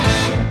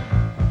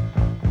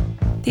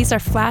These are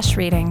flash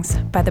readings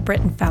by the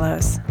Britton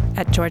Fellows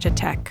at Georgia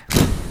Tech.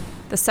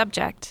 The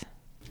subject.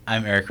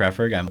 I'm Eric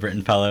Refferg. I'm a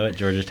Britton Fellow at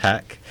Georgia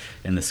Tech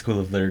in the School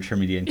of Literature,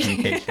 Media, and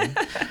Communication.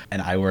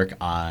 And I work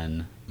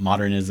on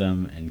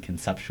modernism and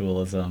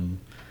conceptualism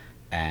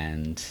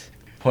and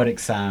poetic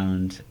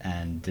sound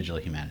and digital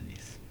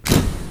humanities.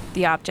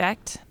 The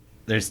object.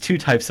 There's two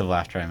types of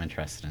laughter I'm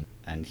interested in,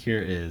 and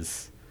here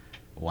is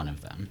one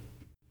of them.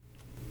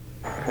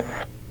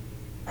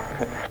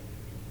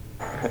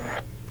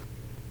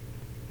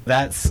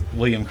 That's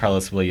William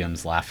Carlos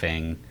Williams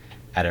laughing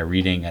at a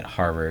reading at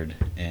Harvard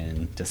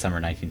in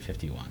December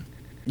 1951.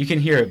 You can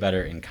hear it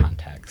better in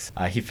context.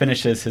 He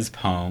finishes his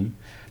poem,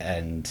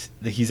 and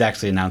he's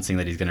actually announcing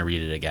that he's going to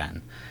read it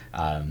again.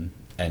 And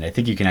I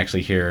think you can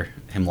actually hear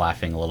him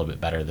laughing a little bit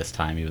better this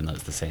time, even though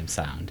it's the same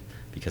sound,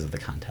 because of the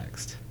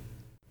context.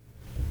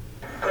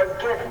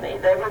 Forgive me,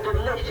 they were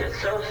delicious,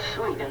 so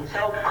sweet and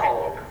so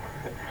cold.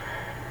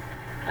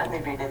 Let me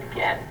read it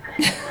again.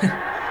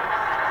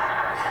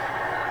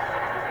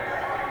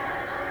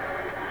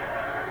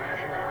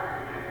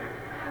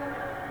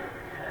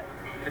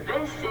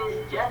 This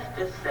is just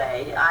to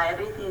say I have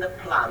eaten the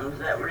plums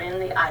that were in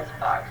the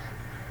icebox,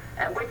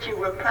 and which you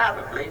were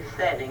probably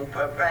setting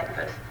for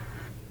breakfast.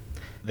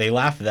 They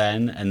laugh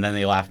then, and then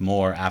they laugh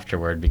more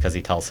afterward because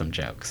he tells some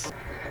jokes.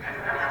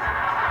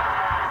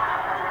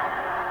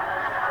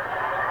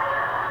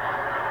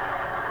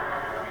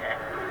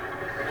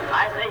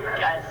 I think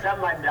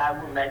someone, I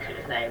won't mention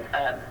his name,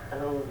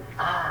 The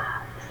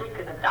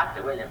Secret of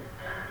Dr. Williams.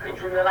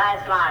 It's in the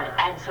last line,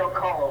 and so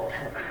cold.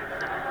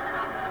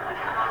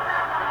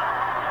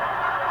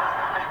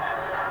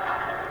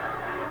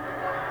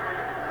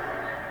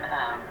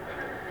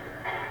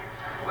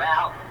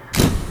 Well,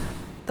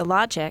 The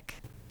logic.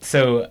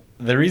 So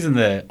the reason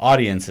the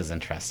audience is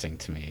interesting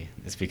to me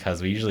is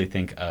because we usually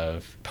think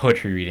of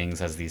poetry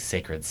readings as these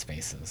sacred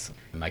spaces.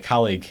 My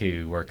colleague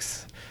who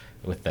works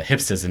with the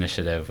Hipsters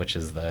Initiative, which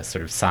is the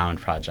sort of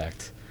sound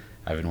project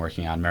I've been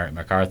working on, Merritt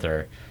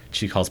MacArthur,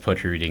 she calls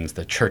poetry readings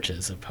the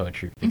churches of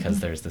poetry because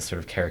there's this sort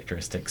of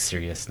characteristic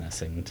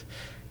seriousness and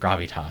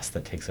gravitas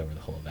that takes over the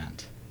whole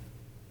event.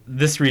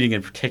 This reading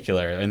in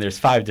particular, and there's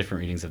 5 different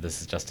readings of This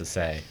Is Just to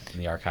Say in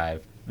the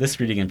archive, this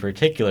reading in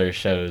particular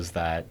shows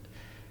that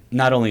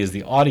not only is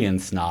the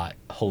audience not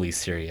wholly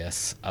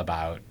serious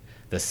about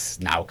this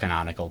now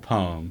canonical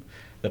poem,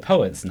 the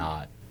poet's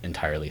not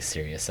entirely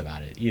serious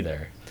about it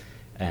either.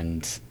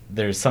 And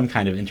there's some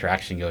kind of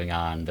interaction going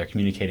on. They're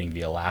communicating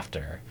via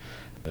laughter.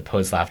 The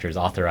poet's laughter is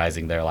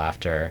authorizing their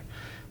laughter.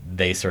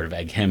 They sort of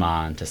egg him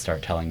on to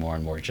start telling more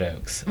and more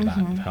jokes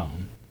about the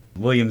poem.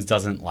 Williams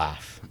doesn't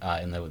laugh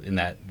in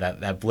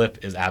that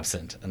blip is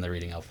absent in the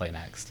reading I'll play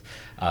next.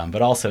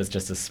 But also it's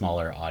just a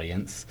smaller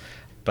audience.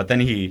 But then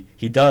he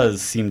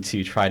does seem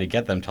to try to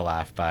get them to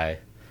laugh by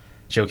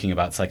joking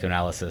about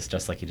psychoanalysis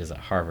just like he does at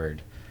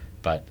Harvard,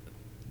 but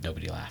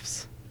nobody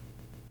laughs.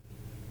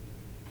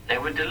 They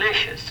were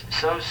delicious,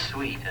 so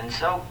sweet and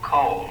so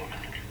cold.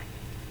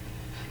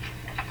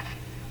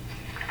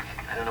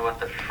 I don't know what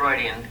the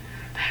Freudian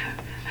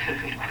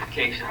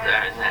implications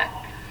are in that.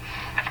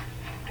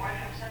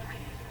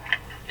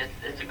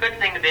 It's a good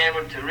thing to be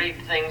able to read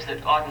things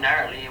that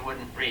ordinarily you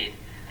wouldn't read.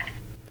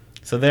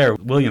 So there,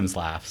 Williams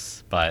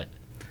laughs, but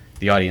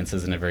the audience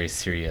is in a very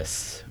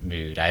serious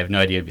mood. I have no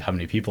idea how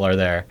many people are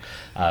there,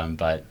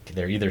 but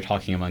they're either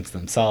talking amongst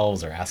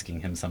themselves or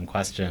asking him some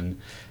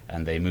question,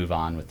 and they move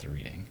on with the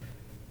reading.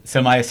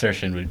 So my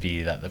assertion would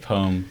be that the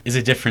poem is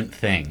a different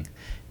thing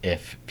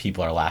if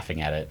people are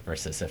laughing at it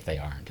versus if they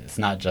aren't. It's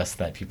not just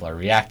that people are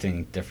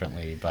reacting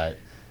differently, but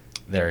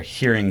they're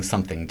hearing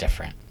something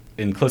different.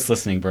 In Close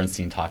Listening,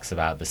 Bernstein talks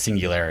about the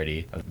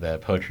singularity of the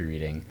poetry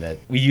reading, that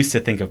we used to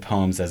think of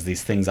poems as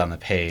these things on the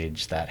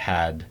page that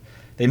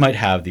they might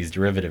have these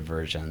derivative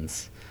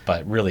versions,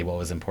 but really what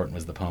was important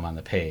was the poem on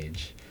the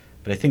page.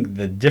 But I think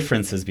the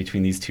differences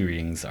between these two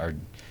readings are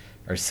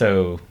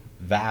so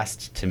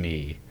vast to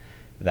me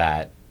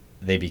that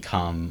they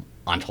become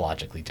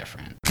ontologically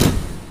different.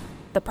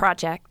 The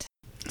project.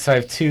 So I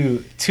have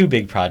two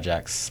big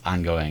projects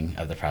ongoing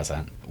at the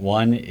present.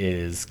 One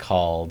is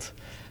called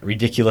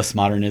Ridiculous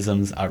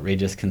Modernisms,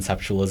 Outrageous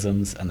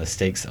Conceptualisms, and the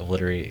Stakes of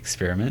Literary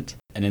Experiment.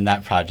 And in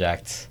that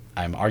project,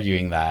 I'm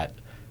arguing that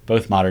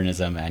both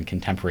modernism and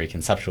contemporary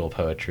conceptual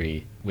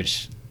poetry,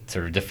 which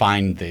sort of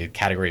defined the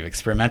category of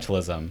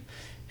experimentalism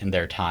in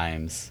their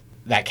times,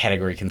 that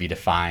category can be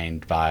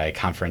defined by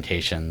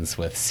confrontations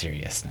with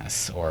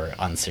seriousness or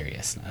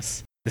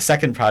unseriousness. The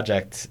second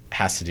project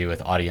has to do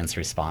with audience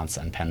response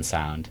and pen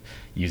sound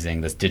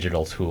using this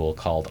digital tool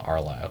called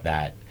Arlo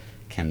that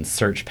can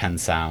search pen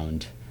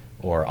sound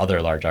or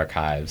other large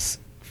archives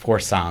for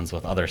sounds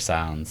with other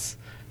sounds.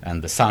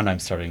 And the sound I'm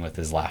starting with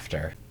is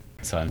laughter.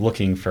 So I'm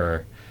looking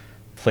for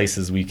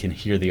places we can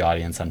hear the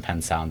audience on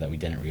pen sound that we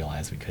didn't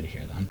realize we could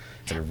hear them.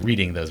 Sort of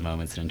reading those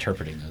moments and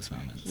interpreting those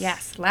moments.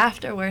 Yes,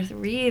 laughter worth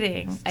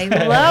reading. I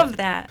love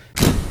that.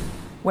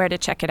 Where to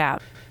check it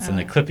out? It's in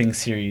the clipping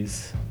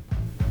series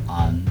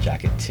on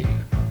Jacket 2.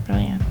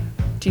 Brilliant.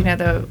 Do you know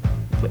the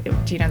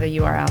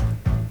URL?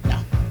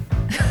 No.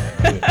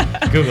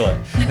 Google it.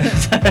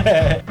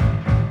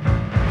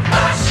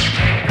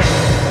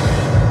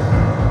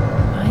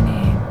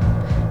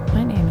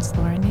 My name is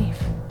Laura Neef.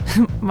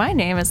 My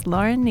name is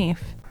Laura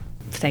Neef.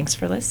 Thanks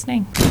for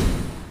listening.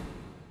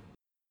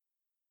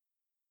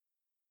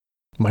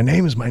 My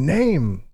name is my name.